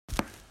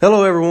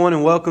Hello, everyone,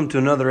 and welcome to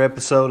another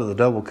episode of the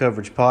Double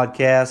Coverage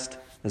Podcast.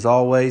 As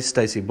always,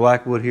 Stacy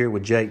Blackwood here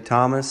with Jake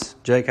Thomas.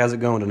 Jake, how's it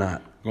going tonight?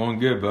 Going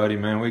good, buddy,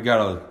 man. We got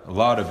a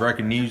lot of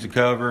breaking news to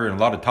cover and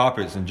a lot of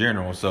topics in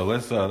general. So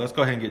let's go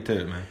ahead and get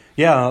to it, man.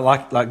 Yeah,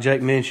 like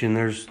Jake mentioned,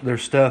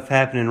 there's stuff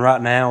happening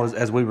right now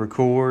as we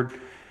record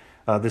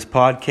this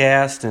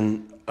podcast,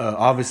 and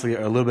obviously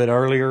a little bit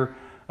earlier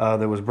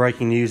there was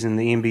breaking news in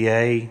the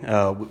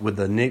NBA with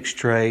the Knicks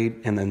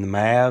trade and then the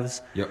Mavs.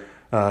 Yep.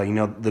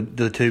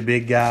 The two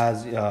big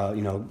guys.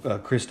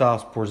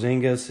 Kristaps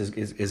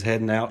Porzingis is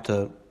heading out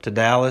to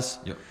Dallas.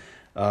 Yep.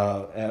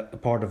 A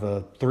part of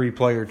a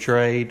 3-player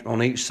trade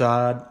on each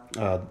side.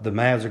 The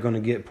Mavs are going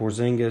to get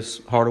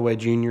Porzingis, Hardaway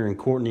Jr., and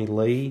Courtney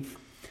Lee.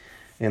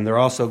 And they're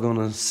also going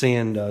to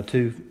send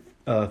two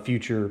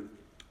future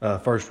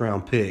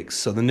first-round picks.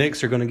 So the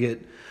Knicks are going to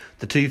get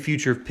the 2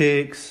 future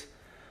picks,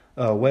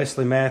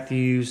 Wesley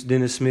Matthews,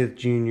 Dennis Smith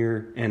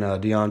Jr., and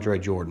DeAndre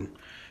Jordan.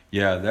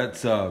 Yeah,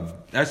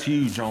 that's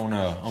huge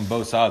on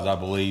both sides, I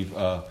believe.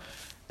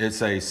 It's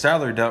a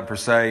salary dump per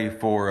se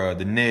for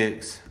the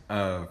Knicks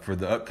for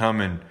the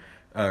upcoming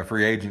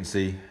free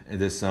agency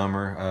this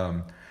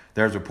summer.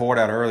 There's a report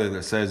out earlier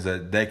that says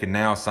that they can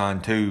now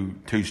sign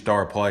two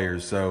star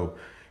players. So,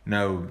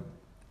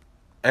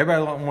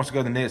 everybody wants to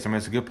go to the Knicks. I mean,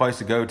 it's a good place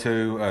to go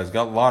to. It's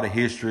got a lot of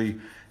history.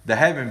 They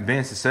haven't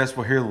been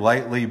successful here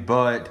lately,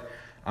 but,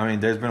 I mean,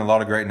 there's been a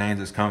lot of great names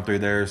that's come through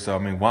there. So, I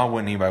mean, why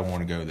wouldn't anybody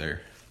want to go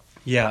there?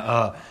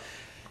 Yeah,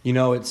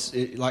 it's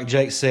like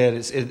Jake said,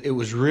 it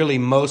was really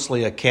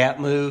mostly a cap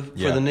move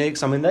for the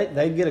Knicks. I mean,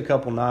 they get a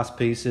couple nice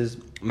pieces.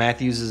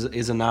 Matthews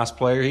is a nice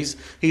player.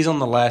 He's on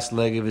the last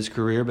leg of his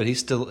career, but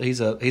he's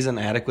an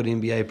adequate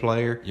NBA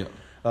player.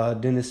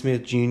 Yep. Dennis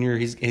Smith Jr.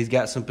 He's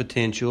got some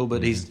potential,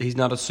 but he's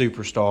not a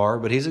superstar,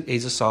 but he's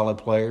a solid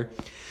player.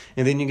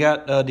 And then you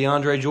got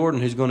DeAndre Jordan,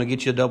 who's going to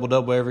get you a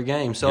double every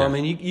game. So I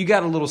mean, you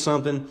got a little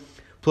something,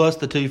 plus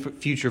the 2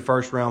 future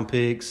first round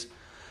picks.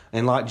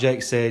 And like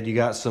Jake said, you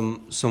got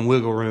some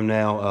wiggle room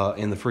now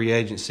in the free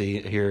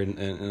agency here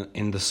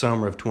in the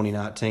summer of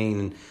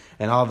 2019.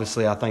 And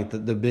obviously, I think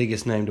that the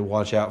biggest name to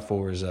watch out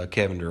for is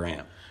Kevin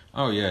Durant.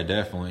 Oh, yeah,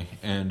 definitely.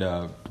 And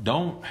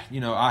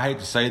I hate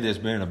to say this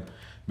being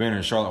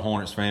a Charlotte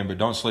Hornets fan, but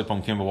don't sleep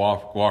on Kemba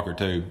Walker,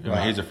 too. I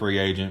mean, he's a free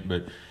agent,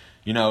 but,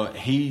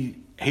 he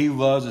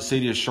loves the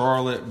city of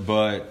Charlotte,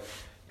 but –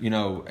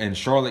 and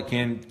Charlotte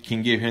can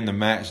give him the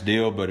max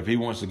deal, but if he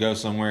wants to go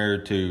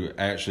somewhere to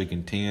actually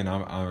contend,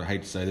 I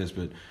hate to say this,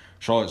 but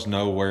Charlotte's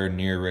nowhere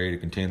near ready to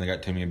contend. They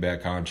got too many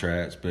bad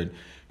contracts. But,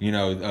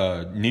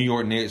 New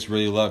York Knicks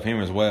really love him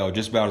as well,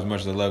 just about as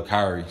much as they love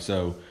Kyrie.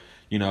 So,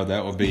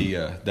 that would be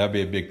that'd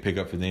be a big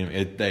pickup for them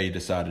if they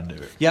decide to do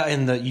it. Yeah,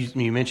 and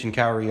you mentioned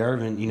Kyrie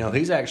Irving.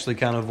 He's actually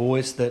kind of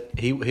voiced that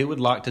he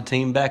would like to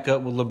team back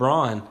up with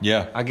LeBron.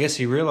 Yeah. I guess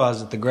he realized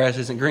that the grass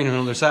isn't green on the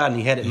other side,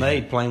 and he had it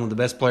made playing with the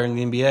best player in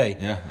the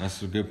NBA. Yeah,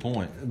 that's a good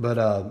point.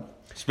 But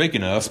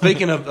speaking of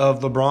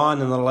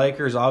LeBron and the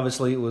Lakers,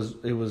 obviously it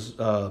was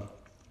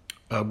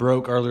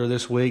broke earlier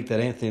this week that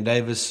Anthony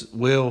Davis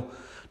will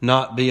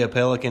not be a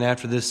Pelican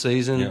after this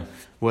season. Yeah.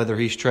 Whether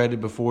he's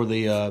traded before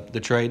the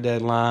trade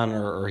deadline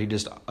or he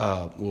just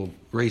will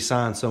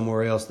re-sign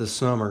somewhere else this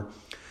summer,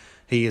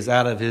 he is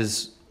out of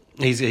his.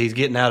 He's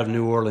getting out of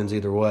New Orleans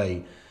either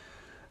way.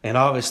 And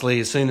obviously,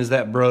 as soon as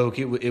that broke,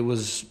 it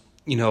was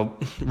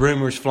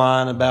rumors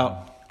flying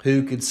about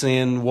who could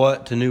send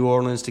what to New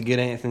Orleans to get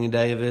Anthony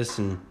Davis,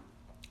 and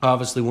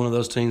obviously one of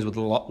those teams was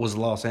the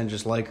Los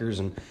Angeles Lakers,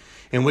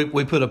 and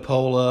we put a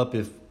poll up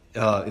if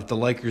the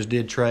Lakers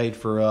did trade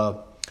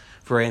for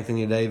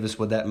Anthony Davis,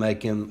 would that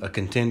make him a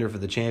contender for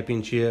the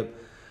championship?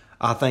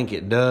 I think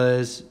it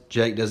does.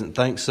 Jake doesn't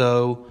think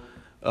so.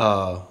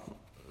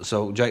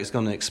 So Jake's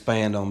going to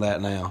expand on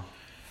that now.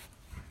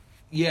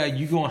 Yeah,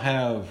 you're going to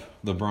have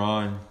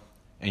LeBron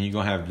and you're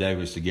going to have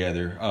Davis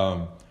together.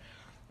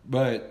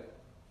 But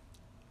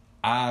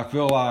I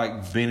feel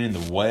like being in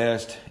the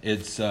West,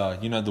 it's,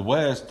 the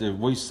West,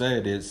 we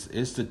said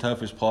it's the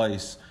toughest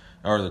place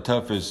or the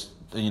toughest,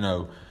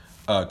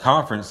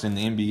 conference in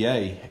the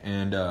NBA,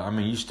 and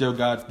you still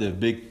got the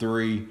big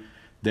 3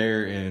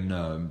 there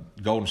in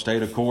Golden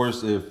State. Of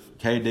course, if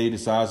KD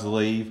decides to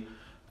leave,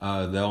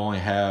 they'll only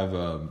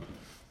have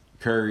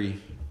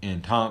Curry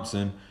and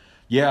Thompson.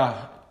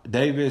 Yeah,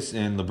 Davis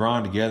and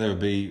LeBron together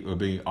would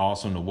be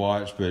awesome to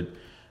watch. But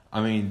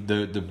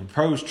the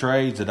proposed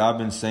trades that I've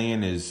been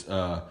seeing is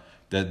that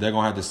they're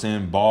gonna have to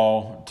send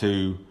Ball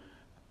to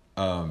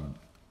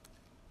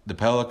the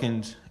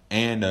Pelicans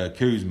and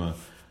Kuzma.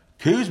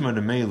 Kuzma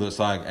to me looks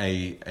like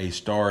a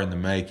star in the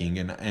making,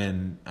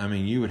 and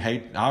you would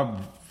hate. I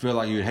feel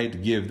like you would hate to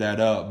give that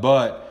up,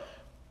 but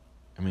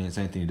it's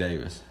Anthony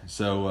Davis,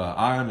 so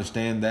I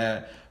understand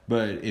that.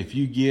 But if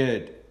you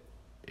get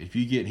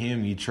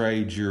him, you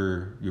trade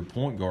your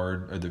point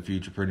guard of the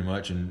future pretty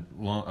much, and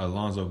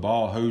Lonzo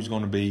Ball, who's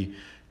going to be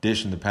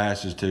dishing the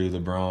passes to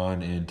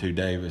LeBron and to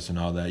Davis and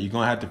all that. You're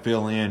going to have to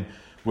fill in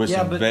with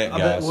some vet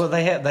guys. Well,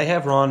 they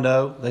have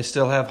Rondo. They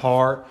still have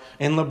Hart.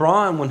 And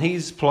LeBron, when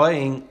he's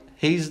playing,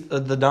 he's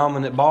the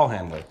dominant ball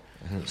handler.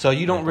 So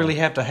you don't really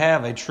have to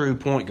have a true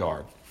point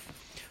guard.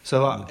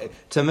 So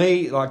to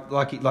me,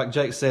 like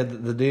Jake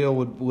said, the deal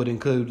would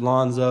include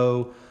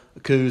Lonzo,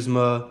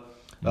 Kuzma,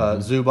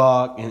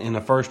 Zubac, and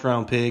a first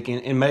round pick,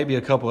 and maybe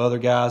a couple other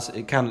guys.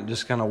 It kind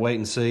of wait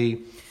and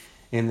see,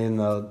 and then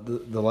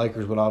the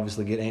Lakers would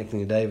obviously get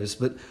Anthony Davis.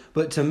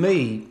 But to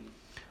me,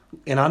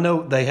 and I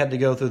know they had to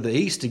go through the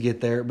East to get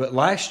there, but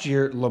last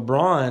year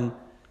LeBron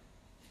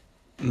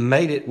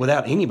made it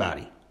without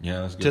anybody.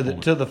 Yeah, that's a good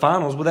point. To the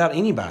finals without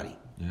anybody.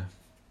 Yeah.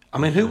 I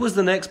mean, who was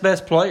the next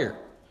best player?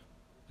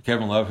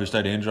 Kevin Love, who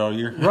stayed injured all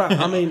year. Right.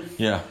 I mean,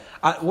 yeah.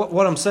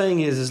 What I'm saying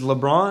is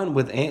LeBron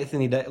with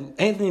Anthony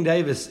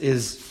Davis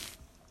is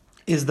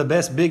the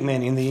best big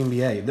man in the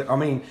NBA. I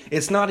mean,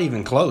 it's not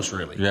even close,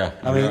 really. Yeah.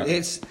 I mean,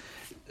 it's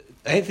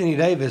Anthony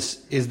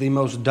Davis is the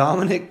most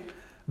dominant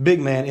big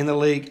man in the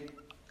league.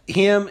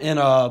 Him and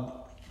a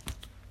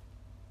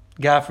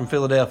guy from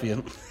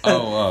Philadelphia.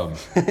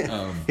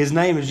 His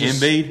name is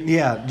just Embiid.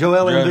 Yeah,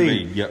 Joel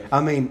Embiid. Yep. I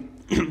mean,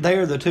 they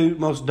are the two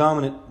most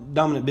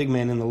dominant big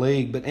men in the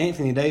league. But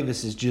Anthony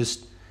Davis is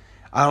just,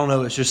 I don't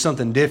know, it's just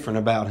something different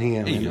about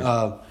him.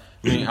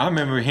 I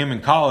remember him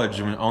in college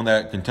on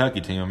that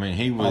Kentucky team. I mean,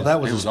 he was. Oh, that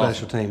was a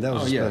special awesome. team. That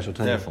was a special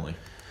team. Definitely.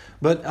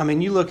 But I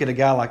mean, you look at a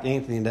guy like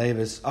Anthony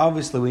Davis.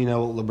 Obviously, we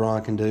know what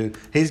LeBron can do.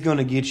 He's going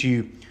to get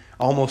you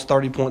almost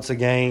 30 points a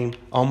game,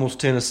 almost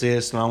 10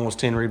 assists, and almost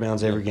 10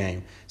 rebounds every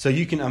game. So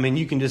you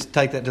can just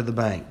take that to the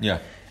bank. Yeah.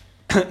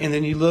 And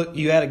then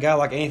you add a guy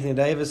like Anthony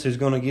Davis who's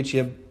going to get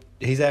you.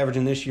 He's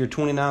averaging this year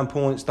 29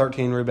 points,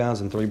 13 rebounds,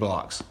 and 3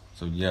 blocks.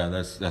 So yeah,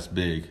 that's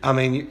big. I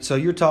mean, so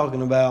you're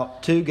talking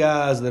about two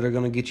guys that are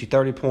going to get you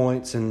 30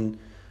 points and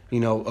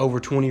over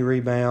 20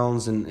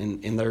 rebounds, and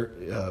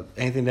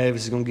Anthony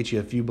Davis is going to get you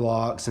a few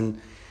blocks, and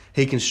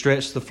he can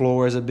stretch the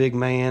floor as a big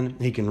man.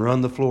 He can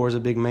run the floor as a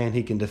big man.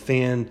 He can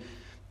defend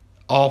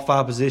all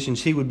 5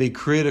 positions. He would be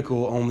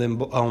critical on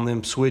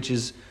them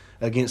switches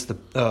against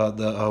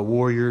the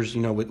Warriors.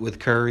 With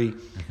Curry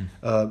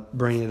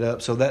bringing it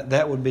up. So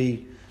that would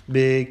be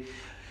big.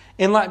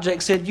 And like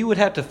Jake said, you would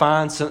have to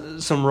find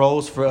some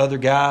roles for other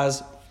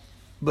guys.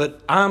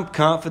 But I'm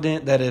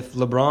confident that if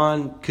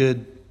LeBron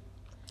could,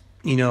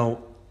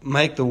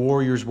 make the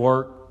Warriors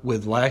work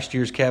with last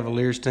year's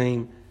Cavaliers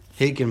team,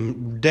 he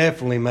can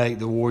definitely make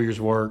the Warriors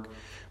work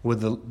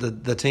with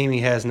the team he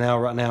has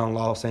right now in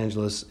Los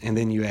Angeles, and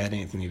then you add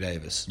Anthony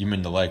Davis. You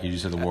mean the Lakers? You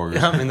said the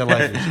Warriors. I mean the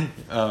Lakers.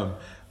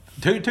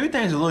 Two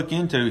things to look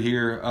into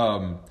here.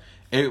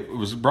 It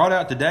was brought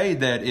out today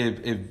that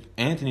if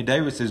Anthony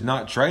Davis is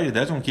not traded,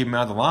 that's going to keep him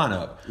out of the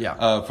lineup.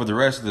 Yeah. For the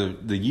rest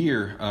of the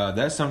year.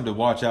 That's something to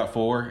watch out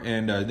for.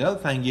 And the other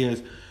thing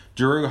is,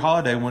 Jrue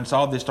Holiday, once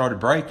all this started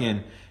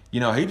breaking,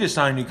 he just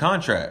signed a new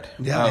contract.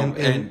 Yeah,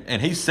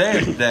 and he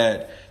said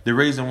that the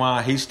reason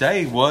why he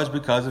stayed was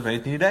because of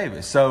Anthony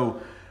Davis.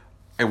 So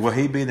will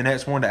he be the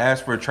next one to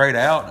ask for a trade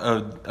out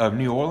of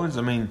New Orleans?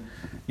 I mean,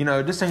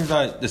 it just seems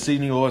like the city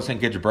of New Orleans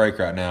can't catch a break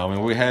right now. I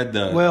mean, we had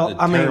the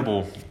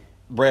terrible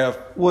ref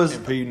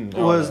impeding.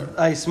 Was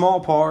a small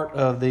part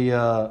of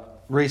the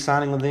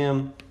re-signing of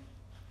them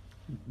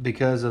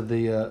because of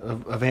the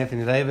of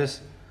Anthony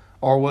Davis,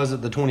 or was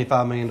it the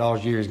 $25 million a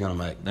year he's going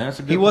to make? That's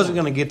a good He wasn't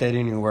going to get that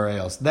anywhere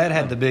else. That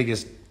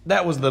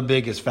was the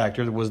biggest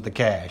factor, was the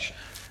cash.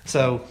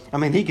 So, I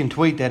mean, he can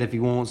tweet that if he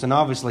wants, and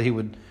obviously he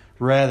would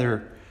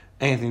rather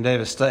Anthony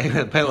Davis stay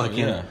with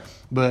Pelican,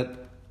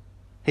 but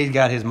he's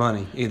got his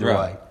money either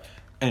way.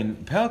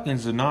 And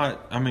Pelicans are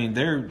not. I mean,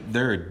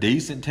 they're a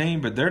decent team,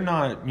 but they're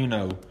not.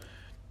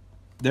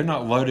 They're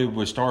not loaded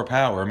with star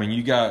power. I mean,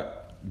 you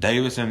got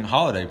Davis and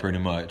Holiday pretty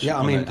much. Yeah,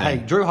 I mean, hey,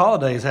 Jrue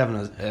Holiday is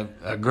having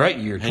a great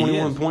year.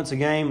 21 points a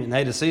game and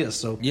 8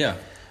 assists. So yeah,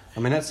 I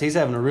mean he's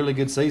having a really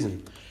good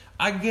season.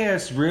 I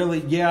guess really,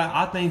 yeah.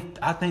 I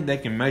think they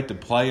can make the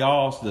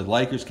playoffs. The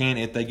Lakers can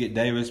if they get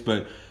Davis.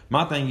 But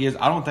my thing is,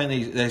 I don't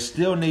think they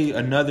still need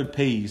another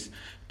piece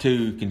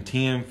to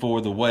contend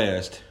for the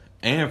West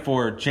and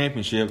for a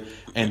championship,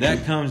 and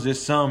that comes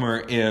this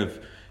summer if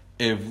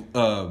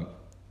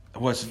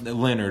what's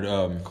Leonard?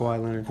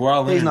 Kawhi Leonard.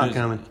 Kawhi Leonard. He's not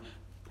coming.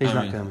 He's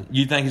not coming.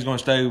 You think he's going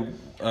to stay a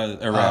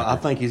Raptor? I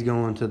think he's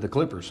going to the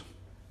Clippers.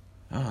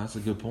 Oh, that's a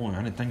good point.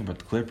 I didn't think about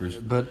the Clippers.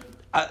 But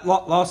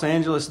Los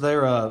Angeles,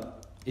 they're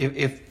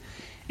if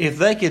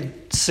they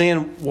could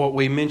send what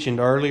we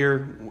mentioned earlier,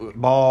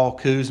 Ball,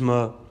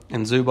 Kuzma,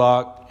 and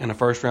Zubac, and a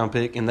first-round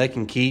pick, and they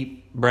can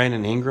keep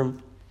Brandon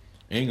Ingram.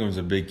 Ingram's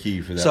a big key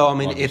for that. So I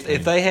mean, if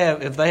they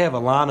have a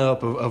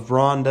lineup of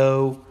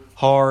Rondo,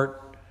 Hart,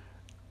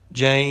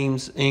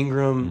 James,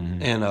 Ingram,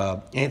 and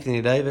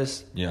Anthony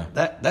Davis,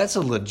 that's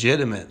a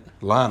legitimate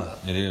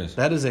lineup. It is.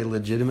 That is a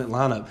legitimate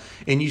lineup,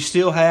 and you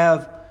still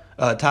have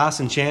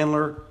Tyson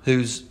Chandler,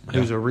 who's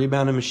a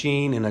rebounding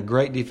machine and a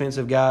great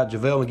defensive guy.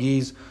 JaVale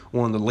McGee's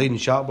one of the leading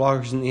shot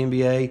blockers in the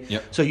NBA.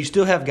 Yep. So you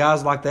still have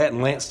guys like that,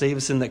 and Lance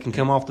Stevenson that can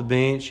come off the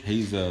bench.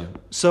 He's And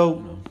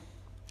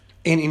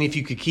if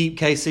you could keep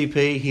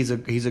KCP, he's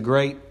a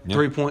great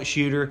 3-point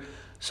shooter.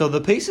 So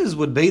the pieces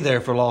would be there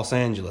for Los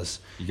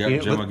Angeles. You got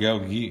Joe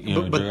McGee,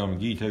 Joel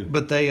McGee too.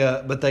 But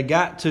they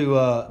got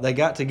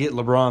to get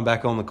LeBron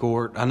back on the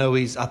court. I know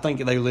I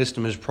think they list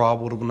him as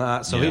probable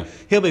tonight, so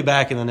he'll be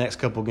back in the next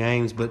couple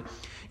games. But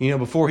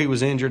before he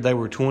was injured, they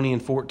were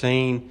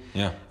 20-14.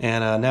 Yeah.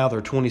 And now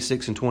they're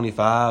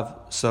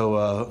 26-25.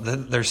 So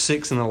they're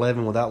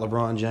 6-11 without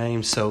LeBron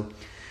James. So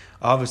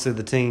obviously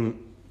the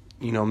team,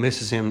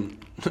 misses him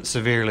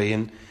severely.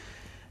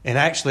 And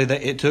actually,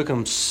 it took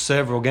them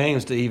several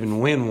games to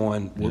even win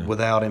one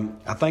without him.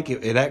 I think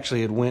it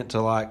actually had went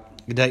to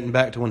dating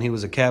back to when he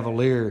was a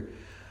Cavalier.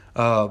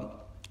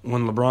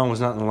 When LeBron was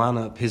not in the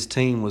lineup, his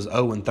team was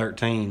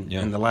 0-13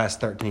 in the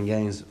last 13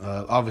 games.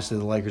 Obviously,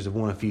 the Lakers have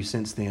won a few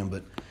since then,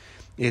 but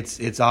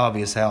it's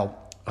obvious how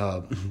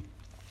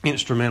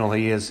instrumental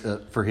he is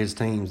for his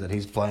teams that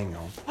he's playing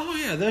on. Oh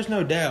yeah, there's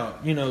no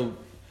doubt.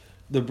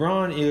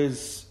 LeBron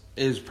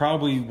is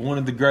probably one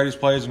of the greatest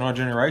players in our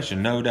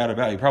generation, no doubt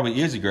about it. He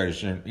probably is the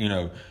greatest.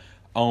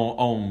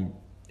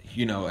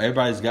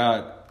 Everybody's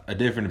got a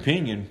different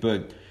opinion,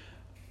 but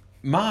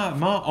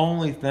my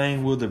only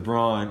thing with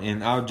LeBron,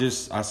 and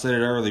I said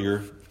it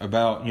earlier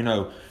about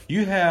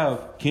you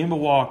have Kemba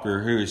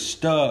Walker who is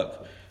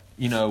stuck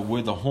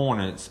with the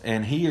Hornets,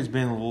 and he has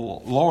been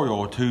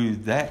loyal to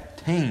that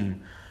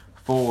team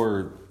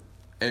for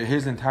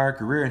his entire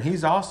career, and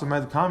he's also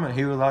made the comment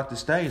he would like to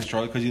stay in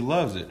Charlotte because he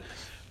loves it.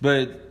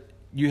 But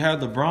you have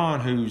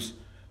LeBron, who's,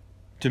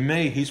 to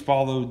me, he's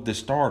followed the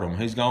stardom.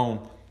 He's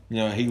gone,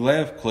 he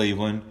left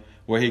Cleveland,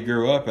 where he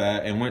grew up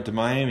at, and went to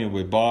Miami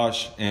with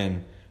Bosh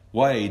and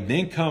Wade,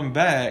 then come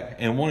back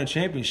and won a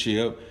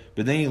championship,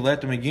 but then he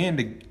left them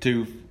again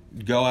to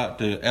go out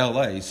to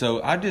L.A.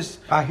 So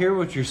I hear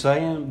what you're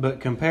saying, but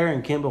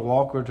comparing Kemba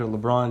Walker to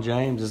LeBron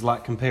James is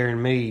like comparing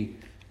me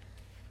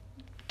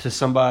to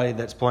somebody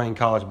that's playing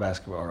college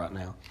basketball right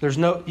now.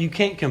 You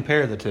can't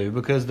compare the two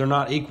because they're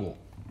not equal.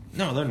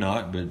 No, they're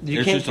not, but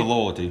it's just a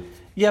loyalty.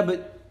 Yeah,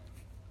 but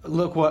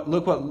look what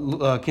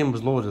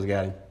Kemba's loyalty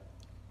got him.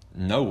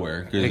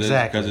 Nowhere.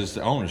 Exactly. Because it's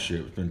the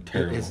ownership. It's been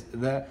terrible.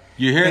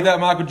 You hear that,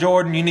 Michael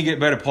Jordan? You need to get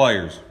better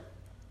players.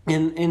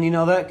 And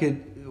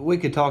we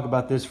could talk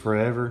about this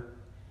forever,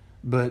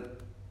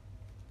 but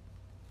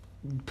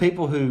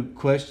people who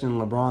question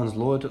LeBron's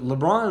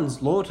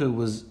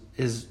loyalty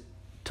is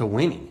to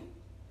winning.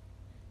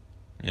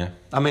 Yeah.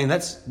 I mean,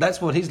 that's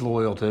what he's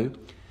loyal to.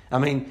 I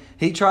mean,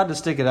 he tried to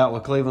stick it out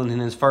with Cleveland in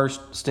his first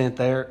stint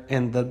there,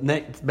 and the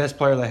next best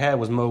player they had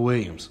was Mo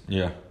Williams.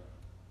 Yeah.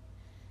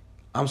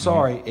 I'm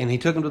sorry, and he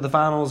took them to the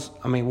finals.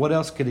 I mean, what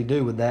else could he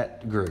do with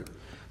that group?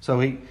 So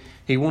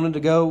he wanted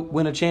to go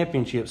win a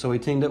championship, so he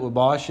teamed up with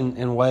Bosh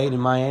and Wade in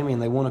Miami,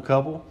 and they won a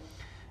couple.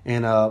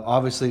 And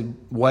obviously,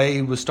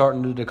 Wade was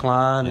starting to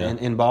decline,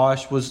 and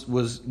Bosh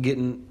was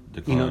getting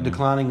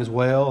declining as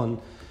well, and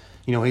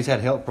he's had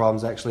health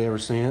problems actually ever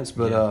since.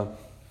 But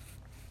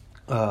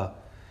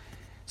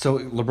so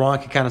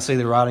LeBron could kind of see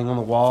the writing on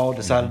the wall,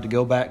 decided to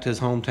go back to his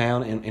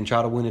hometown and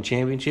try to win a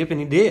championship, and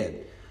he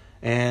did.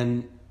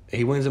 And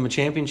he wins them a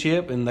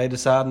championship, and they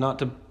decide not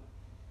to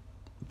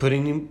put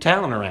any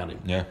talent around him.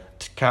 Yeah.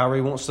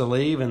 Kyrie wants to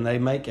leave, and they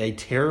make a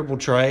terrible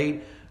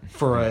trade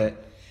for a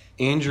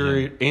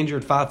injured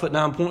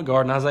 5'9" point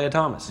guard in Isaiah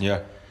Thomas.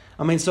 Yeah.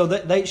 I mean, so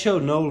they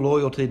showed no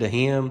loyalty to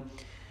him,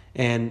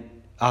 and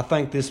I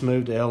think this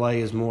move to L.A.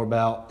 is more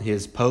about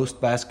his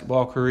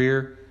post-basketball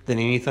career than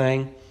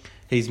anything.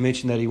 He's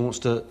mentioned that he wants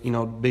to,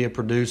 be a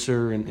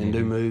producer and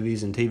do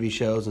movies and TV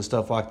shows and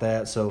stuff like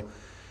that. So,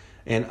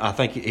 and I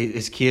think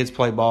his kids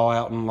play ball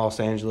out in Los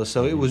Angeles.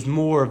 So it was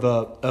more of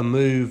a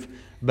move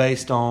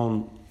based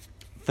on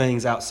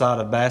things outside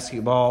of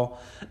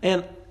basketball.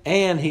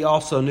 And he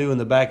also knew in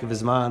the back of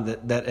his mind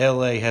that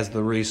L.A. has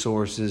the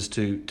resources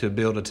to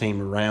build a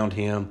team around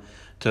him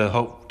to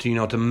hope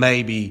to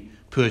maybe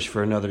push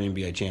for another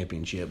NBA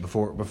championship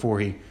before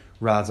he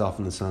rides off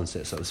in the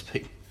sunset, so to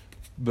speak.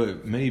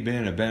 But me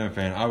being a Bama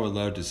fan, I would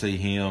love to see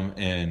him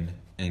and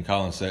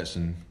Colin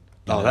Sexton.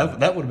 Oh,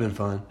 that would have been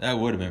fun. That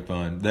would have been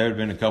fun. They would have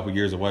been a couple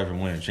years away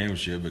from winning a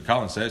championship, but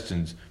Colin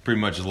Sexton's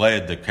pretty much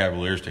led the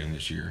Cavaliers team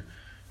this year.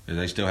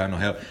 They still have no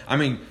help. I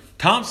mean,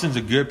 Thompson's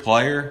a good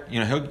player.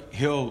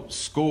 He'll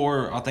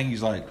score. I think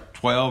he's like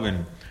 12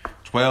 and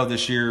 12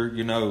 this year.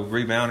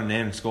 Rebounding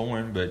and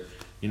scoring. But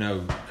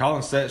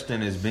Colin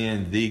Sexton has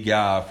been the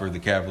guy for the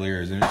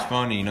Cavaliers, and it's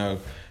funny.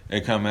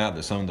 It come out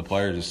that some of the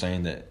players are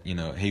saying that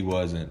he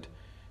wasn't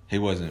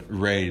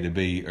ready to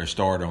be a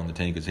starter on the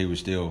team because he was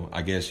still,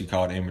 I guess you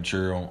call it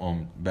immature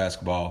on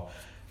basketball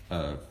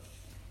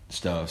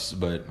stuffs.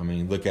 But I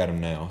mean, look at him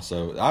now.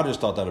 So I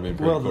just thought that would have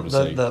been pretty cool to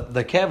see.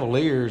 The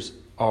Cavaliers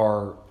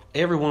are,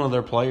 every one of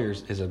their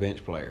players is a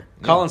bench player.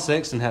 Yeah. Colin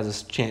Sexton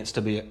has a chance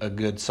to be a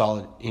good,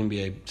 solid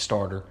NBA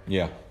starter.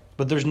 Yeah,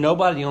 but there's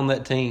nobody on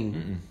that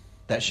team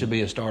that should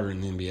be a starter in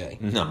the NBA.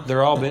 No,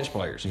 they're all bench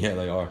players. Yeah,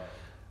 they are.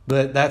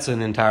 But that's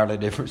an entirely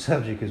different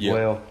subject as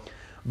well.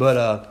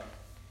 But,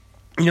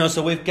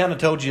 so we've kind of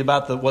told you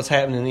about what's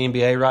happening in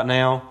the NBA right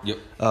now. Yep.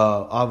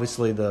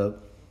 Obviously,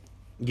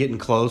 getting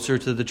closer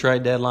to the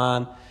trade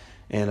deadline.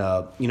 And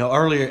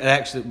earlier,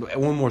 actually,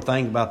 one more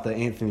thing about the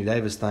Anthony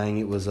Davis thing.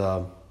 It was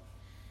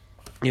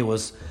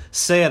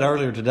said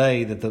earlier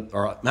today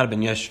or it might have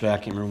been yesterday. I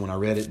can't remember when I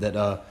read it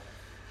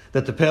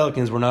that the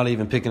Pelicans were not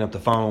even picking up the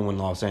phone when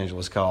Los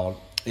Angeles called.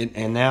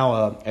 And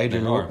now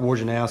Adrian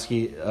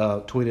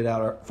Wojnarowski tweeted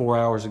out 4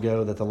 hours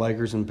ago that the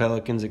Lakers and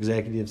Pelicans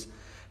executives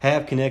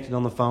have connected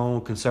on the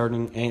phone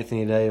concerning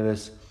Anthony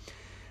Davis,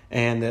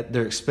 and that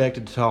they're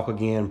expected to talk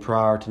again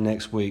prior to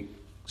next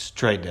week's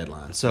trade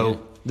deadline. So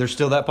there's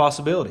still that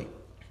possibility.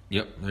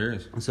 Yep, there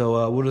is.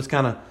 So we'll just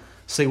kind of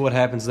see what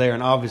happens there,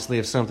 and obviously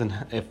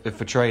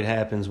if a trade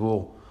happens,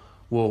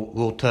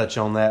 we'll touch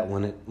on that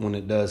when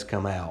it does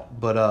come out.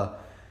 But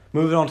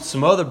moving on to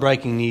some other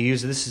breaking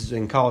news, this is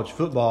in college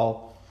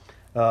football.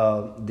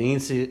 The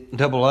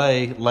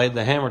NCAA laid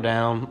the hammer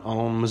down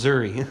on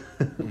Missouri.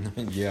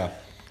 Yeah.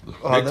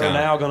 They're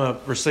now going to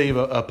receive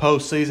a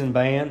postseason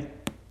ban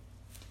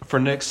for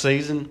next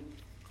season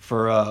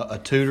for a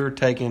tutor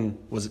taking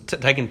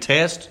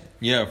tests.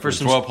 Yeah, for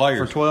 12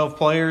 players. For 12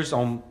 players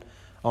on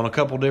a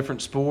couple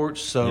different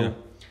sports. So,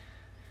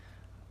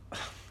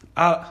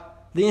 the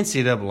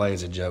NCAA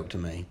is a joke to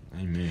me.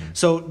 Amen.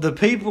 So the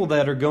people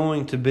that are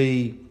going to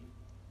be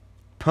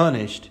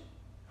punished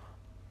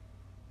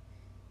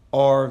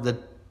are the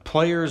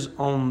players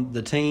on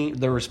the team,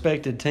 the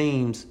respected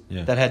teams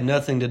that had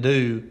nothing to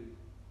do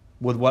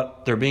with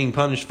what they're being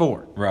punished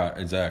for. Right,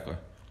 exactly.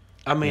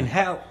 I mean,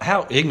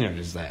 how ignorant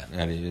is that?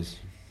 That is.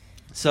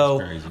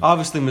 So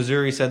obviously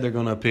Missouri said they're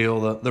going to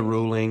appeal the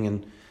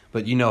ruling,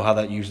 but you know how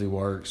that usually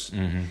works.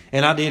 Mm-hmm.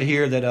 And I did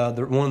hear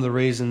that one of the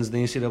reasons the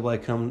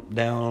NCAA come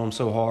down on them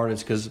so hard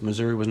is because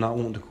Missouri was not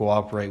wanting to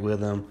cooperate with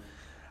them.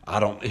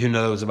 Who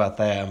knows about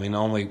that? I mean,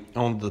 only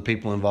the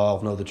people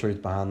involved know the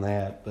truth behind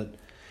that. But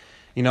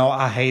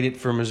I hate it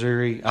for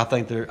Missouri. I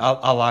think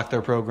I like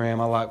their program.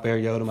 I like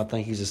Barry Odom. I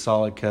think he's a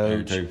solid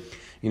coach. Me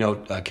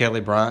too. Kelly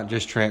Bryant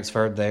just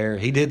transferred there.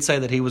 He did say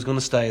that he was going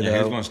to stay, though. Yeah,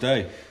 he's going to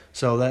stay.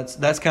 So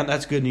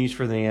that's good news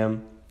for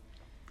them.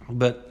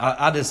 But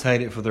I just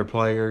hate it for their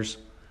players.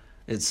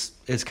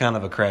 It's kind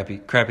of a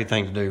crappy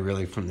thing to do,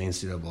 really, from the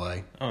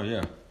NCAA. Oh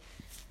yeah.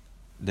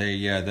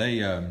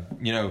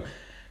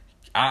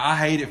 I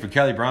hate it for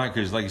Kelly Bryant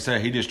because, like you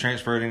said, he just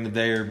transferred into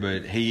there,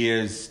 but he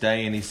is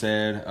staying. He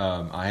said,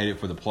 I hate it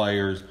for the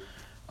players.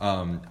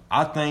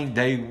 I think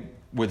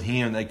with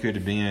him, they could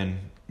have been,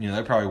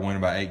 they probably won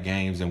about 8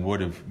 games and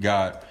would have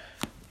got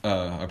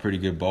a pretty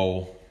good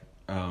bowl.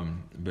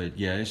 But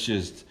yeah,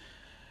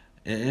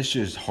 it's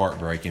just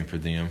heartbreaking for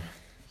them.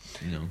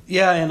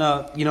 Yeah, and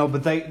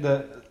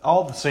but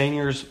all the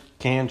seniors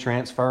can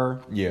transfer.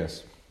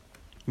 Yes.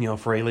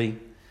 Freely,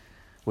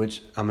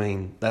 which I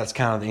mean that's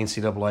kind of the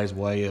NCAA's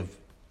way of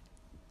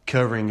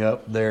covering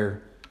up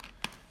their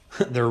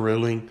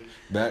ruling.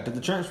 Back to the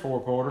transfer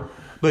reporter.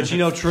 But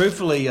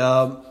truthfully,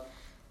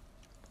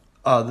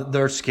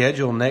 their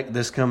schedule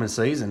this coming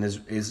season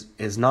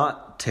is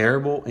not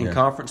terrible in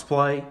conference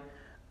play.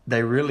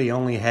 They really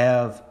only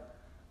have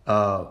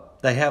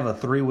they have a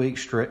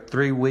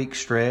 3-week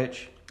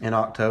stretch in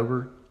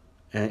October,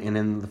 and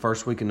in the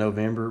first week of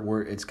November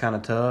where it's kind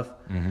of tough.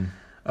 Mm-hmm.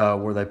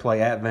 Where they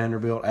play at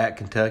Vanderbilt, at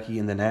Kentucky,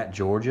 and then at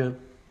Georgia.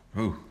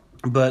 Ooh.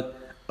 But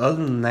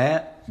other than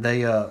that,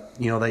 they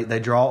they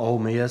draw Ole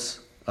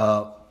Miss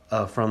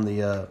from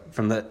the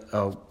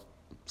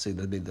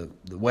that'd be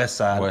the west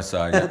side. West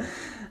side.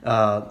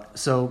 Yeah.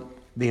 So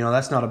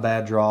that's not a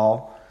bad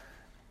draw.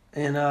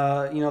 And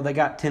they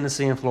got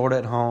Tennessee and Florida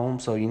at home,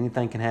 so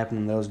anything can happen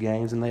in those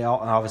games. And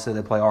obviously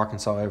they play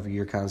Arkansas every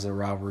year, kind of a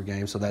rivalry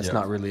game. So that's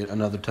not really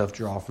another tough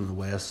draw from the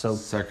West. So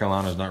South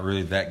Carolina's not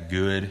really that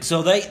good.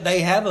 So they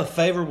have a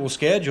favorable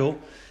schedule,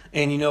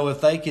 and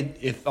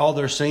if all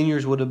their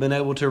seniors would have been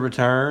able to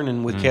return,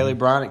 and with Kelly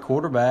Bryant at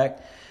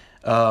quarterback,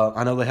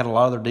 I know they had a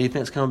lot of their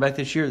defense coming back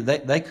this year.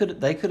 They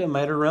could have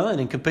made a run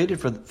and competed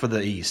for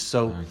the East.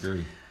 So I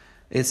agree.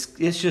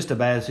 It's just a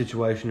bad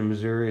situation in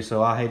Missouri,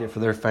 so I hate it for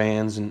their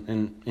fans,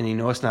 and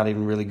it's not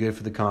even really good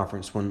for the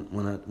conference when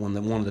one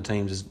of the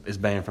teams is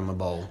banned from a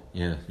bowl.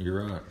 Yeah,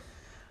 you're right.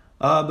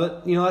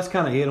 But that's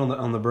kind of it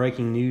on the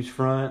breaking news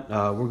front.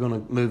 We're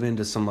going to move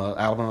into some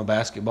Alabama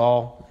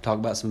basketball, talk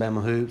about some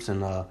Bama hoops,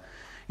 and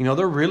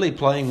they're really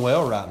playing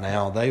well right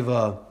now. They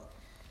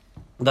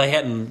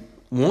hadn't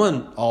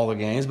won all the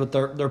games, but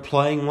they're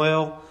playing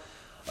well.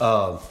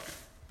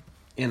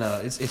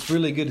 It's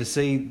really good to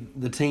see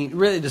the team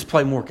really just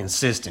play more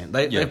consistent.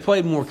 They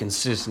played more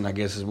consistent, I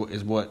guess,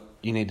 is what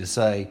you need to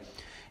say.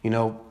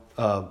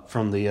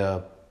 From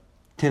the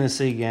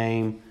Tennessee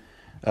game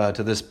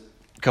to this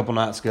couple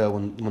nights ago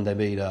when they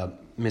beat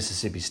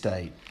Mississippi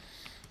State.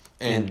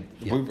 And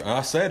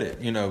I said it.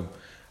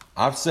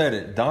 I've said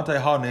it. Dante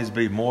Hall needs to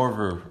be more of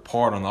a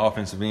part on the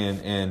offensive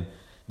end. And,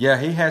 yeah,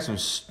 he had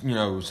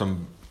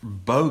some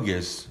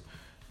bogus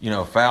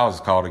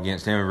fouls called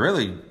against him.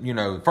 Really,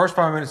 first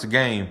 5 minutes of the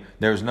game,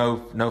 there was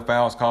no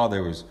fouls called.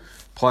 There was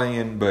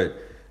playing, but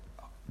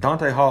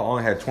Dante Hall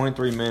only had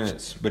 23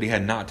 minutes, but he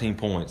had 19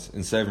 points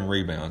and 7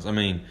 rebounds. I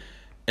mean,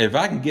 if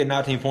I can get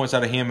 19 points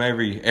out of him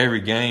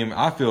every game,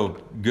 I feel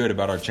good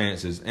about our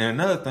chances.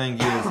 And another thing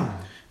is,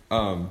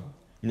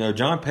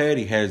 John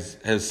Petty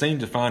has seemed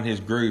to find his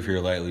groove here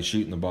lately,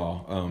 shooting the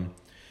ball.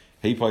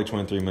 He played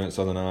 23 minutes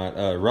the other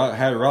night.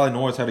 Riley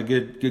Norris had a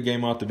good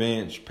game off the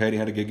bench. Petty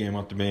had a good game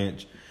off the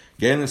bench.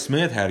 Galen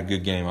Smith had a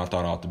good game, I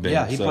thought, off the bench.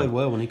 Yeah, he played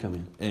well when he came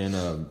in.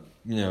 And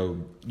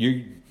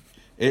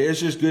it's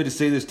just good to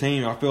see this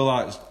team. I feel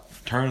like it's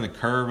turning the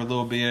curve a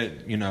little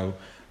bit.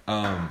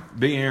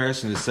 Be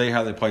interesting to see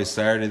how they play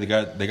Saturday. They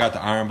got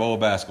the Iron Bowl of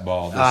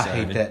basketball this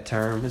Saturday. Hate that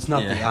term. It's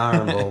not the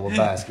Iron Bowl of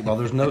basketball.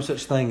 There's no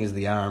such thing as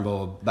the Iron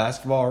Bowl of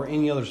basketball or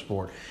any other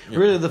sport. Yeah.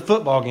 Really, the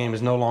football game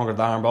is no longer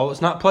the Iron Bowl.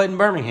 It's not played in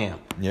Birmingham.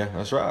 Yeah,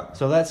 that's right.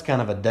 So that's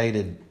kind of a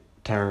dated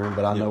term,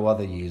 but I know why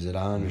they use it.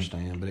 I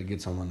understand, but it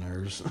gets on my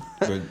nerves.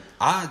 But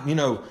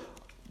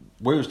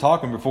we was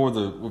talking before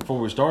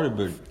we started,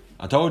 but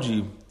I told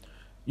you,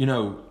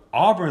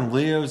 Auburn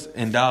lives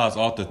and dies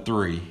off the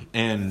three,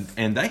 and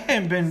they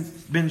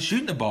haven't been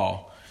shooting the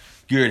ball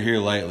good here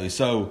lately.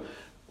 So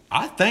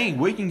I think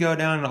we can go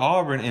down to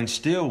Auburn and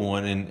steal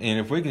one, and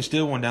if we can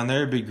steal one down there,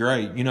 it'd be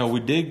great. We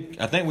did.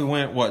 I think we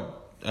went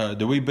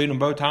did we beat them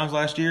both times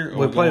last year?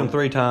 We played them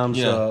 3 times.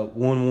 Yeah.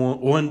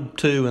 Won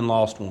 2 and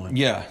lost 1.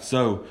 Yeah.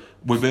 So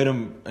we beat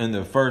them in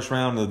the first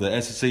round of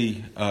the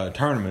SEC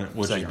tournament,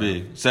 which is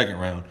big. Second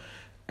round,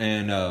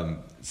 and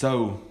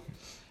so.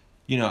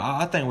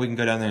 I think we can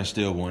go down there and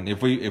steal one.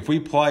 If we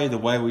play the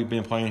way we've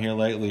been playing here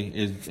lately,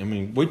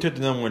 we took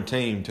the number 1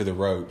 team to the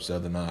ropes the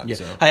other night. Yeah.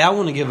 So. Hey, I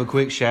want to give a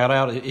quick shout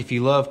out. If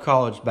you love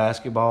college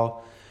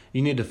basketball,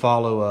 you need to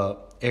follow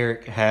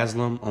Eric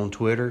Haslam on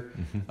Twitter.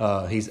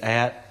 Mm-hmm. He's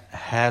at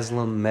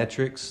Haslam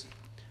Metrics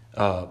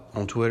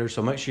on Twitter.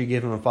 So make sure you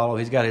give him a follow.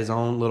 He's got his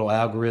own little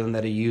algorithm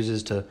that he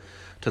uses to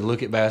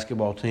look at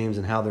basketball teams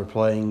and how they're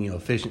playing,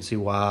 efficiency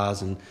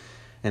wise,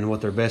 and what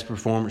their best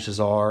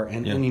performances are.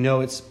 And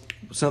it's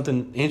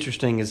something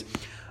interesting is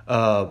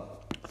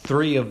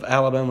 3 of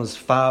Alabama's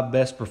 5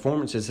 best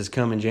performances has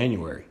come in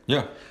January.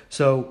 Yeah.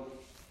 So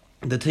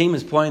the team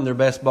is playing their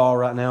best ball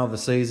right now of the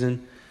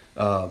season,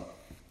 and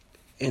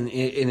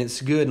it's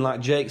good. And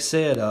like Jake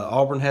said,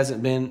 Auburn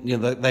hasn't been.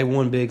 They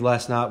won big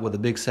last night with a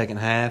big second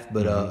half,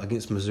 but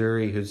against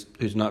Missouri,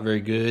 who's not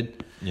very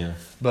good. Yeah.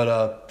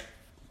 But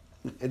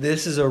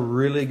this is a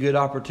really good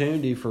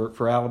opportunity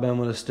for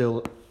Alabama to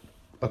steal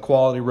a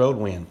quality road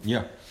win.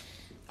 Yeah.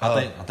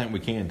 I think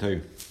we can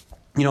too.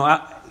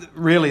 I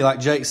really, like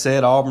Jake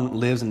said, Auburn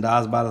lives and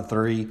dies by the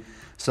 3.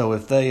 So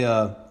if they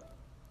are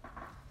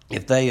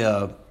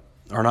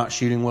not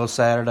shooting well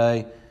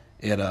Saturday,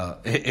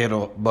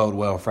 it'll bode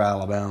well for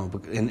Alabama.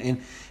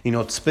 And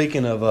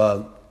speaking of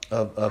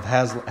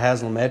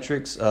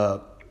Haslametrics,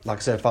 like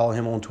I said, follow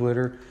him on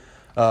Twitter.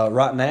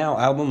 Right now,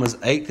 Alabama's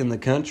 8th in the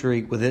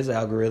country with his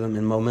algorithm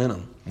and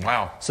momentum.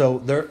 Wow! So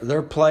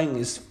they're playing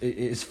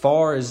as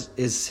far as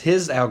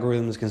his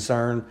algorithm is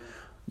concerned.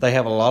 They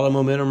have a lot of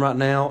momentum right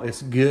now.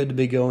 It's good to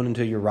be going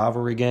into your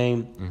rivalry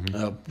game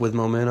with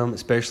momentum,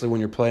 especially when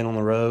you're playing on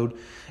the road.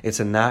 It's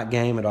a night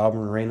game at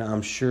Auburn Arena.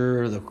 I'm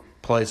sure the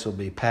place will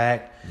be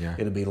packed. Yeah.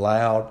 It'll be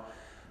loud.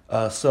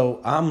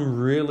 So I'm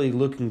really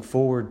looking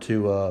forward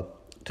to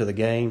the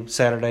game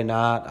Saturday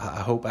night. I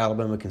hope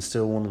Alabama can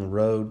steal one on the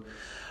road.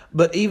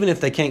 But even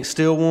if they can't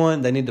steal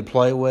one, they need to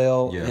play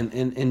well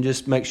and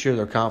just make sure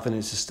their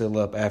confidence is still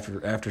up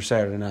after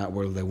Saturday night,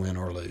 whether they win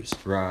or lose.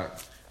 Right.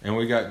 And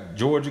we got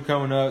Georgia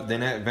coming up,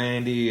 then at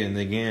Vandy, and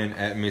again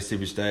at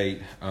Mississippi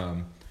State.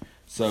 And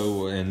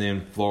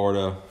then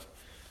Florida.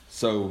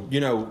 So,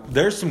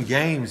 there's some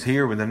games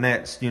here with the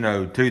next,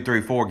 2,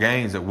 3, 4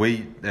 games that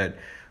we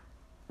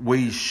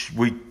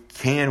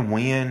can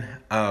win.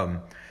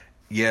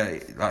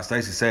 Like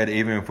Stacey said,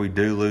 even if we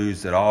do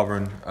lose at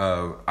Auburn,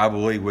 I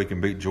believe we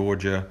can beat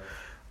Georgia.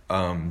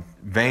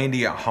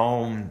 Vandy at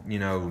home,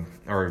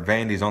 or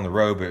Vandy's on the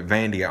road, but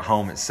Vandy at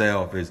home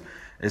itself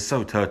it's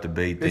so tough to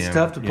beat them. It's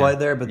tough to play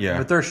there, but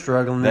they're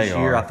struggling this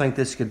year. I think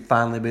this could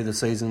finally be the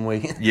season we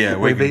beat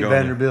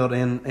Vanderbilt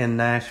in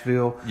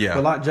Nashville. Yeah.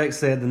 But like Jake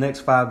said, the next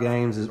 5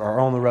 games are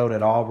on the road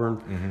at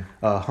Auburn,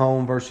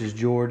 home versus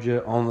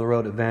Georgia, on the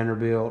road at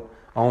Vanderbilt,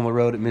 on the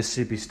road at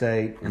Mississippi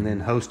State, and then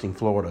hosting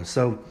Florida.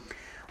 So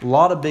a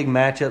lot of big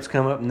matchups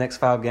coming up in the next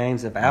 5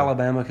 games. If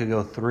Alabama could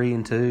go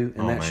 3-2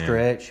 in that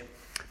stretch,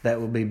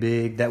 that would be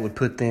big. That would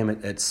put them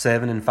at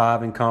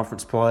 7-5 in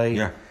conference play.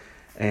 Yeah.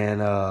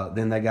 And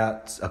then they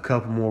got a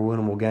couple more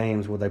winnable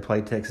games where they play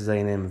Texas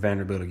A&M and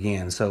Vanderbilt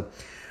again. So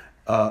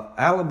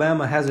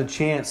Alabama has a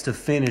chance to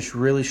finish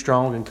really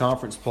strong in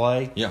conference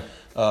play. Yeah.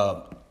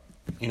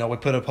 We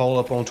put a poll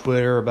up on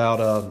Twitter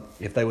about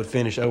if they would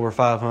finish over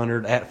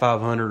 500, at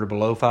 500, or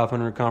below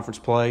 500 in conference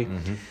play.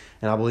 Mm-hmm.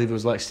 And I believe it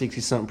was like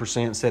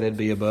 60-something% said it'd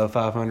be above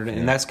 500.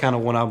 And that's kind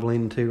of what I'm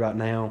leaning to right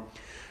now.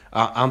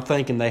 I'm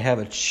thinking they have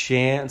a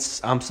chance.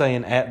 I'm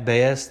saying at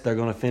best they're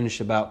going to finish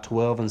about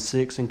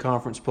 12-6 in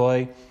conference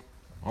play.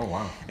 Oh,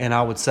 wow. And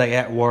I would say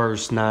at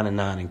worst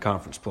 9-9 in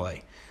conference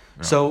play.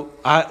 So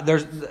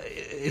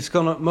it's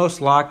gonna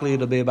most likely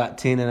it'll be about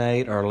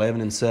 10-8 or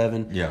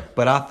 11-7. Yeah.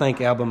 But I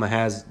think Alabama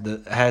has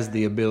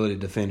the ability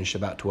to finish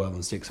about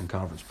 12-6 in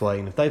conference play,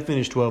 and if they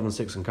finish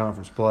 12-6 in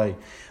conference play,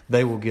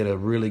 they will get a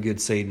really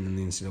good seed in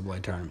the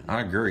NCAA tournament.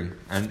 I agree,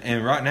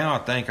 and right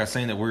now I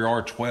seen that we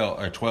are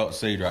 12th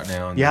seed right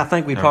now. I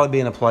think we'd probably be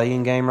in a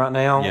play-in game right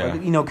now.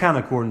 Yeah. Kind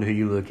of according to who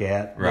you look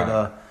at. Right.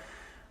 But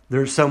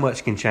there's so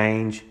much can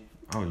change.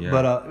 Oh yeah.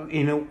 But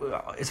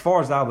as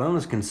far as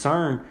Alabama's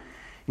concerned,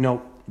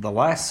 the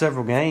last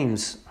several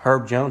games,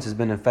 Herb Jones has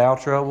been in foul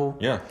trouble.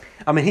 Yeah.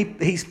 I mean,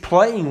 he's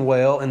playing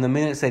well in the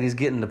minutes that he's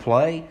getting to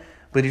play,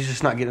 but he's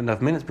just not getting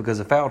enough minutes because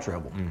of foul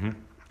trouble. Mm-hmm.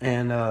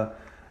 And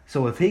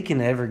so if he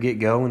can ever get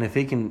going, if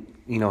he can,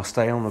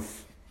 stay on the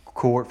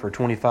court for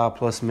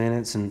 25-plus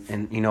minutes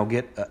and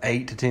get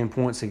 8 to 10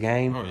 points a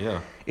game, oh yeah,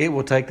 it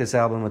will take this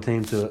Alabama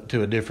team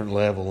to a different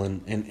level.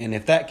 And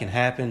if that can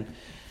happen,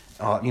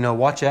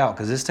 watch out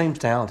because this team's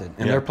talented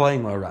and they're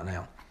playing well right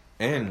now.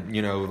 And,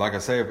 like I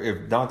say,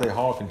 if Dante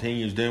Hall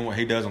continues doing what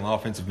he does on the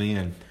offensive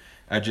end,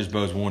 that just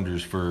bodes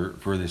wonders for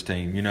this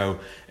team.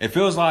 It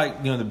feels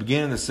like, the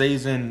beginning of the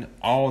season,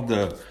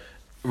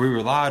 we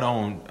relied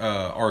on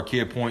our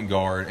kid point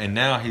guard, and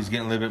now he's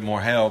getting a little bit more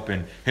help.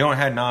 And he only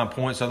had 9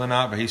 points the other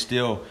night, but he's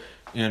still,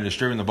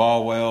 distributing the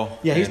ball well.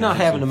 Yeah, he's not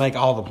having to make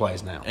all the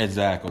plays now.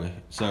 Exactly.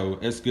 So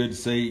it's good to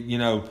see,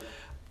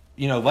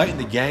 late in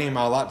the game,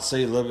 I like to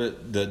see a little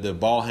bit the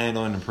ball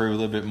handling improve a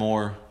little bit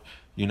more.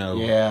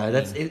 Yeah,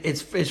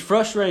 it's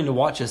frustrating to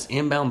watch us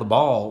inbound the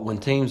ball when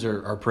teams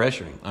are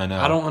pressuring. I know.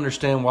 I don't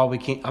understand why we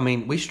can't. I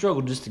mean, we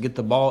struggle just to get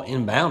the ball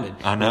inbounded.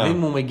 I know. And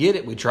then when we get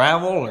it, we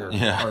travel or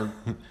Yeah.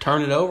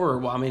 turn it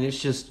over. I mean,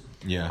 it's just.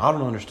 Yeah. I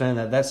don't understand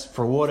that. That's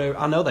for whatever.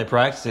 I know they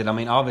practice it. I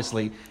mean,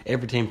 obviously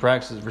every team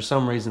practices. For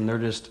some reason, they're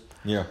just.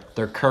 Yeah.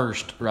 They're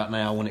cursed right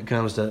now when it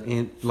comes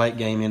to late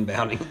game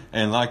inbounding.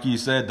 And like you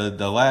said,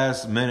 the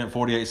last minute,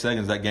 48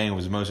 seconds, that game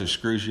was the most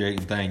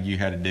excruciating thing you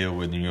had to deal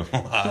with in your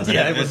life.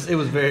 Yeah, it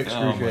was very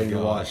excruciating to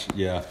watch.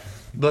 Yeah.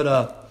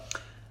 But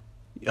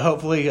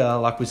hopefully,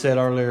 like we said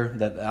earlier,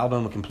 that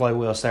Alabama can play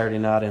well Saturday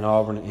night in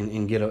Auburn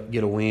and get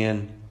a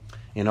win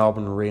in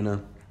Auburn Arena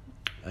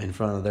in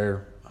front of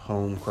their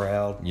home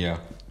crowd. Yeah.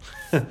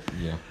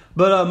 Yeah.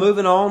 But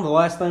moving on, the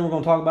last thing we're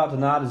going to talk about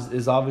tonight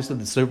is obviously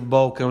the Super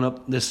Bowl coming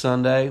up this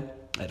Sunday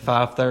at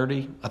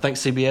 5:30. I think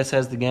CBS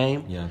has the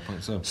game. Yeah, I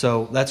think so.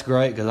 So that's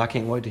great because I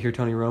can't wait to hear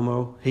Tony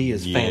Romo. He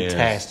is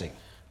fantastic.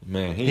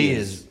 Man,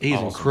 he's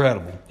awesome.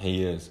 Incredible.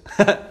 He is.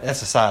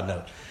 That's a side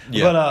note.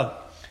 Yeah.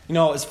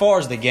 But as far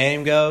as the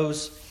game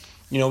goes,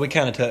 we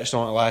kind of touched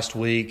on it last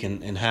week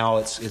and how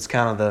it's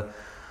kind of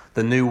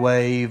the new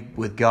wave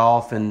with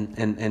Goff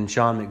and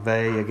Sean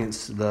McVay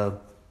against the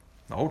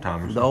old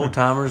timers. The old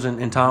timers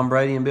and Tom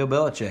Brady and Bill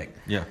Belichick.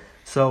 Yeah.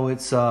 So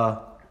it's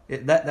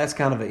that's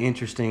kind of an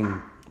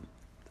interesting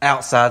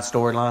outside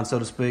storyline, so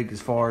to speak, as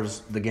far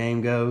as the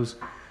game goes.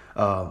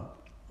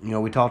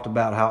 We talked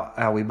about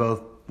how we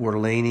both were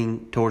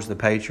leaning towards the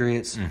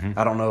Patriots. Mm-hmm.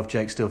 I don't know if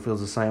Jake still feels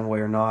the same way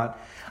or not.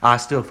 I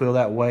still feel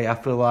that way. I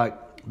feel like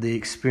the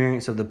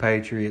experience of the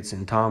Patriots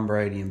and Tom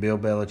Brady and Bill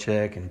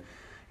Belichick and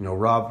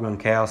Rob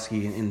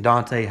Gronkowski and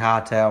Dante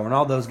Hightower and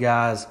all those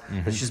guys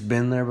that's just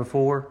been there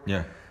before.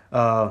 Yeah.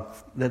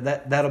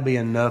 That'll be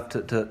enough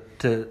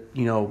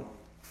to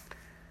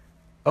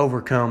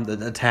overcome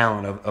the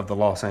talent of the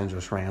Los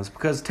Angeles Rams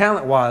because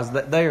talent-wise,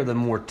 they are the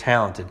more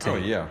talented team. Oh,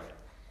 yeah.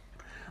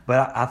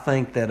 But I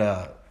think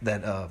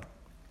that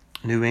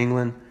New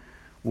England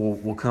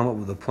will come up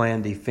with a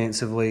plan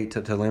defensively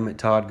to limit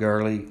Todd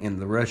Gurley in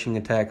the rushing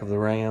attack of the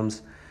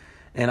Rams.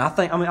 And I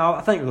think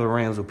the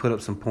Rams will put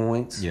up some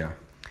points. Yeah.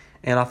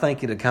 And I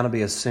think it'll kind of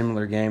be a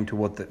similar game to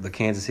what the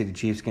Kansas City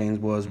Chiefs games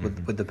was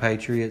with the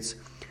Patriots.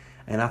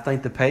 And I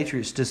think the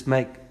Patriots just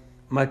make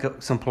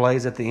up some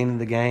plays at the end of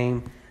the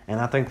game, and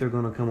I think they're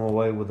going to come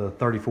away with a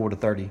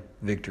 34-30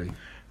 victory.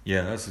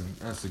 Yeah,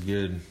 that's a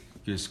good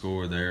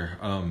score there.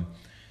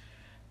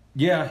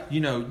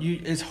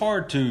 It's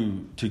hard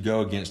to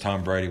go against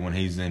Tom Brady when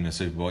he's in the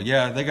Super Bowl.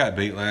 Yeah, they got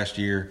beat last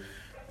year,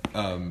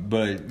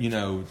 but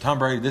Tom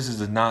Brady. This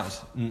is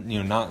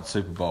not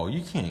Super Bowl.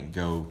 You can't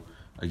go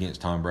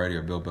against Tom Brady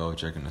or Bill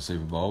Belichick in the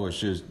Super Bowl. It's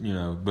just,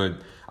 but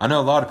I know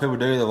a lot of people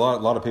do. A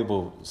lot of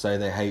people say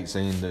they hate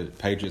seeing the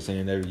Patriots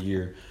in it every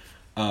year.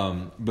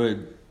 But,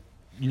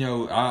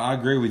 I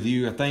agree with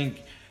you. I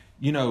think,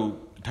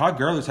 Todd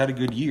Gurley's had a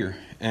good year,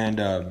 and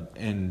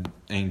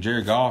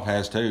Jared Goff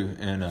has too.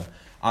 And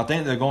I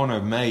think they're going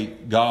to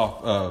make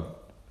Goff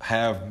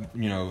have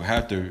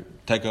to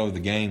take over the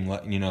game,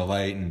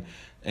 late.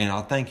 And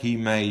I think he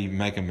may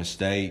make a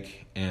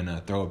mistake and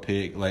throw a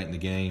pick late in the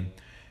game.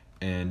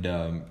 And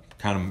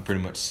kind of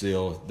pretty much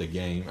seal the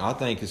game. I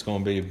think it's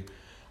going to be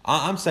 –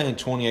 I'm saying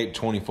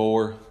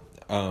 28-24.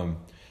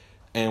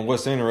 And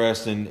what's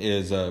interesting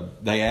is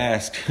they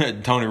asked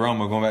Tony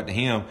Romo, going back to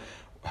him,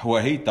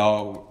 what he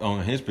thought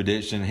on his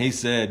prediction. He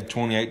said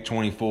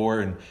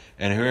 28-24,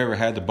 and whoever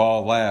had the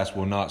ball last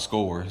will not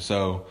score.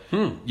 So,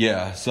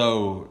 yeah.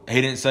 So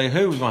he didn't say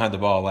who was going to have the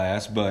ball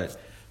last, but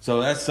So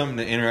that's something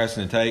that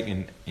interesting to take.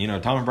 And,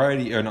 Tom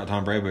Brady, or not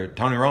Tom Brady, but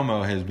Tony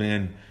Romo has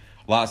been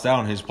lights out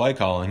on his play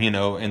calling,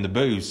 in the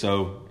booth.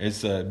 So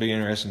it's big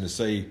interesting to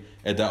see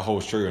if that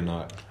holds true or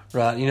not.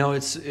 Right.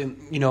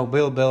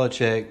 Bill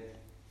Belichick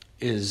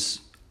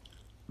is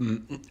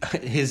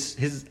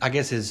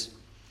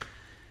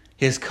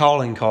his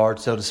calling card,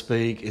 so to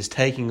speak, is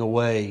taking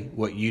away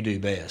what you do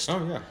best.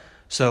 Oh, yeah.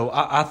 So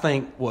I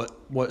think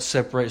what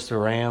separates the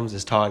Rams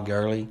is Todd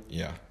Gurley.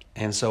 Yeah.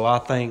 And so I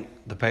think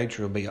the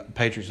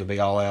Patriots will be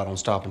all out on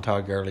stopping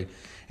Todd Gurley.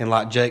 And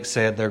like Jake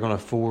said, they're going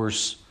to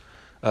force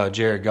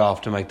Jared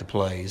Goff to make the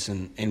plays.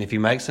 And if he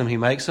makes them, he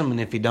makes them. And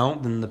if he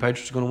don't, then the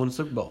Patriots are going to win the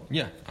Super Bowl.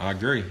 Yeah, I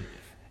agree.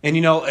 And,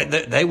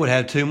 they would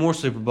have 2 more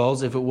Super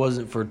Bowls if it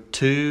wasn't for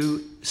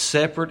 2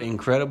 separate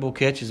incredible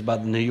catches by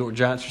the New York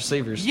Giants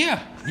receivers.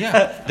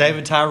 Yeah.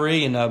 David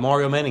Tyree and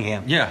Mario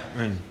Manningham. Yeah,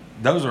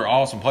 those are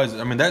awesome plays.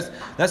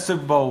 That's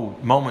Super Bowl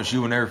moments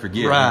you will never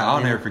forget. Right.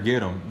 I'll never forget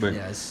them. But,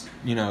 yes.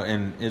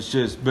 And it's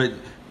just – but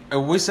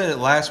we said it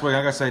last week.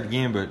 I got to say it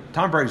again, but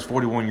Tom Brady's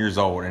 41 years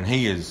old, and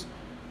he is,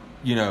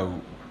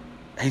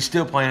 he's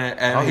still playing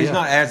at he's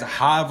not as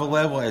high of a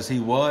level as he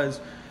was.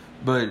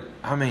 But,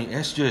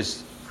 it's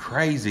just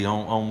crazy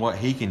on what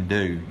he can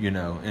do,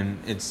 and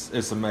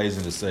it's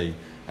amazing to see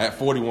at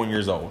 41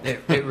 years old.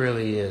 It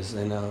really is.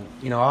 And,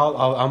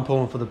 I'm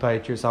pulling for the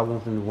Patriots. I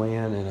want them to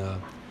win,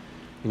 and –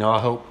 I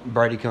hope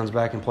Brady comes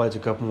back and plays a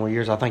couple more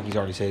years. I think he's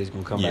already said he's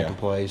going to come back and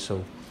play.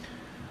 So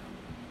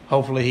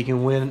hopefully he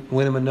can win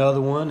him another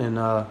one. And,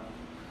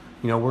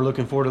 we're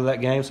looking forward to that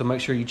game. So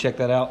make sure you check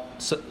that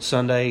out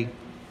Sunday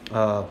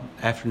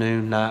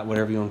afternoon, night,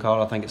 whatever you want to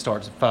call it. I think it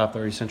starts at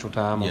 5:30 Central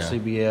Time on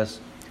CBS.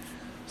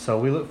 So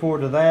we look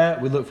forward to that.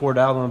 We look forward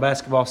to Alabama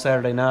basketball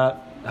Saturday night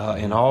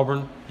in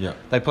Auburn. Yeah.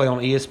 They play on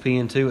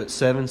ESPN2 at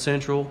 7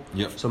 Central.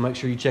 Yep. So make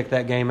sure you check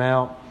that game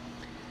out.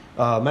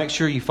 Make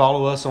sure you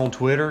follow us on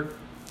Twitter.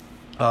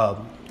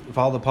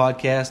 Follow the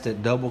podcast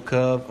at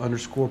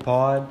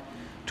 _pod.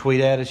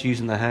 Tweet at us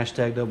using the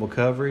hashtag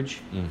 #doublecoverage.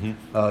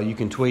 Mm-hmm. You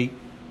can tweet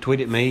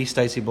at me,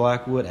 Stacey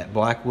Blackwood, at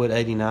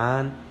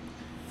Blackwood89.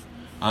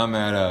 I'm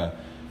at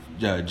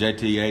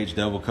JTH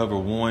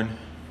 _1.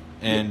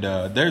 And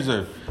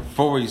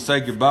before we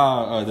say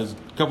goodbye, there's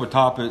a couple of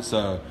topics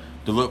to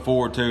look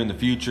forward to in the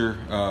future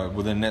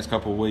within the next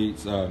couple of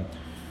weeks.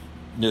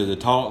 The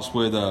talks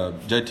with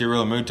JT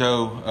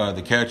Realmuto,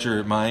 the catcher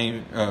at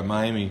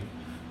Miami,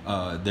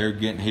 they're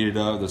getting heated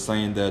up. They're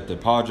saying that the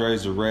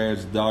Padres, the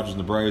Reds, the Dodgers, and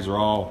the Braves are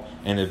all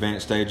in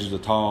advanced stages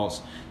of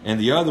talks. And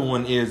the other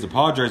one is the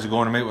Padres are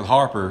going to meet with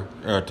Harper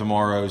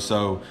tomorrow.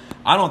 So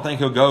I don't think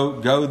he'll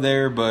go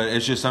there, but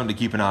it's just something to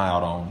keep an eye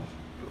out on.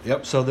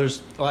 Yep. So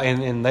there's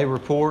and they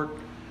report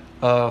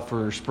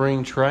for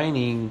spring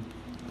training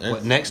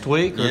next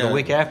week or the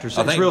week after.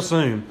 So it's real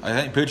soon. I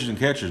think pitchers and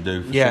catchers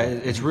do.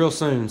 It's real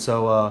soon.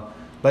 So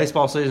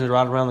baseball season is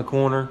right around the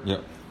corner.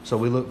 Yep. So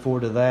we look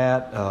forward to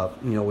that.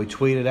 We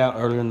tweeted out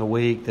earlier in the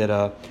week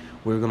that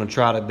we were going to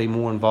try to be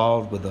more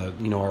involved with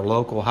our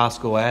local high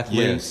school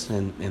athletes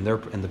and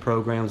the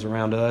programs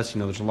around us.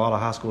 There's a lot of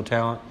high school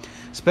talent,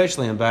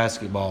 especially in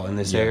basketball in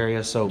this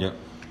area. So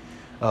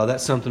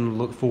that's something to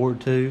look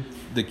forward to.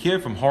 The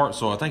kid from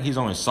Hartselle, I think he's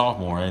only a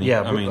sophomore, ain't he?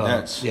 Yeah,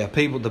 that's the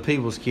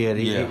People's kid.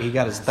 He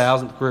got his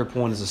 1,000th career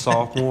point as a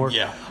sophomore.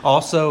 Yeah.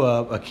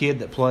 Also, a kid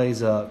that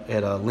plays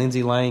at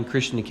Lindsay Lane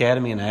Christian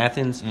Academy in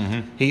Athens.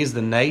 Mm-hmm. He is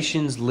the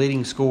nation's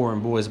leading scorer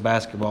in boys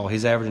basketball.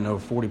 He's averaging over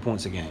 40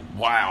 points a game.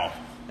 Wow.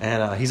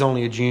 And he's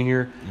only a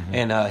junior,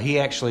 and he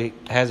actually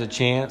has a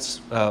chance.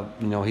 I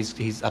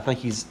think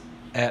he's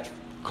at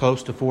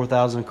close to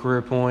 4,000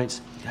 career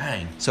points.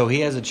 Dang. So he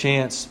has a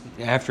chance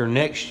after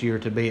next year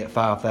to be at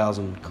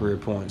 5,000 career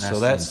points.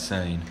 That's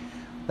insane.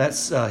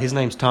 That's his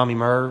name's Tommy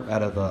Murr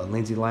out of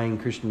Lindsay Lane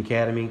Christian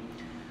Academy.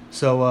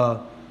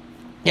 So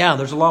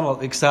there's a lot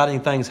of exciting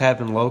things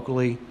happening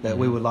locally that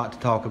we would like to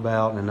talk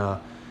about, and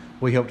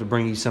we hope to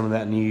bring you some of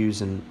that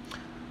news. And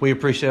we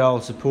appreciate all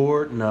the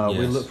support, and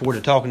we look forward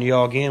to talking to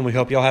y'all again. We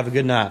hope y'all have a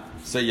good night.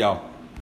 See y'all.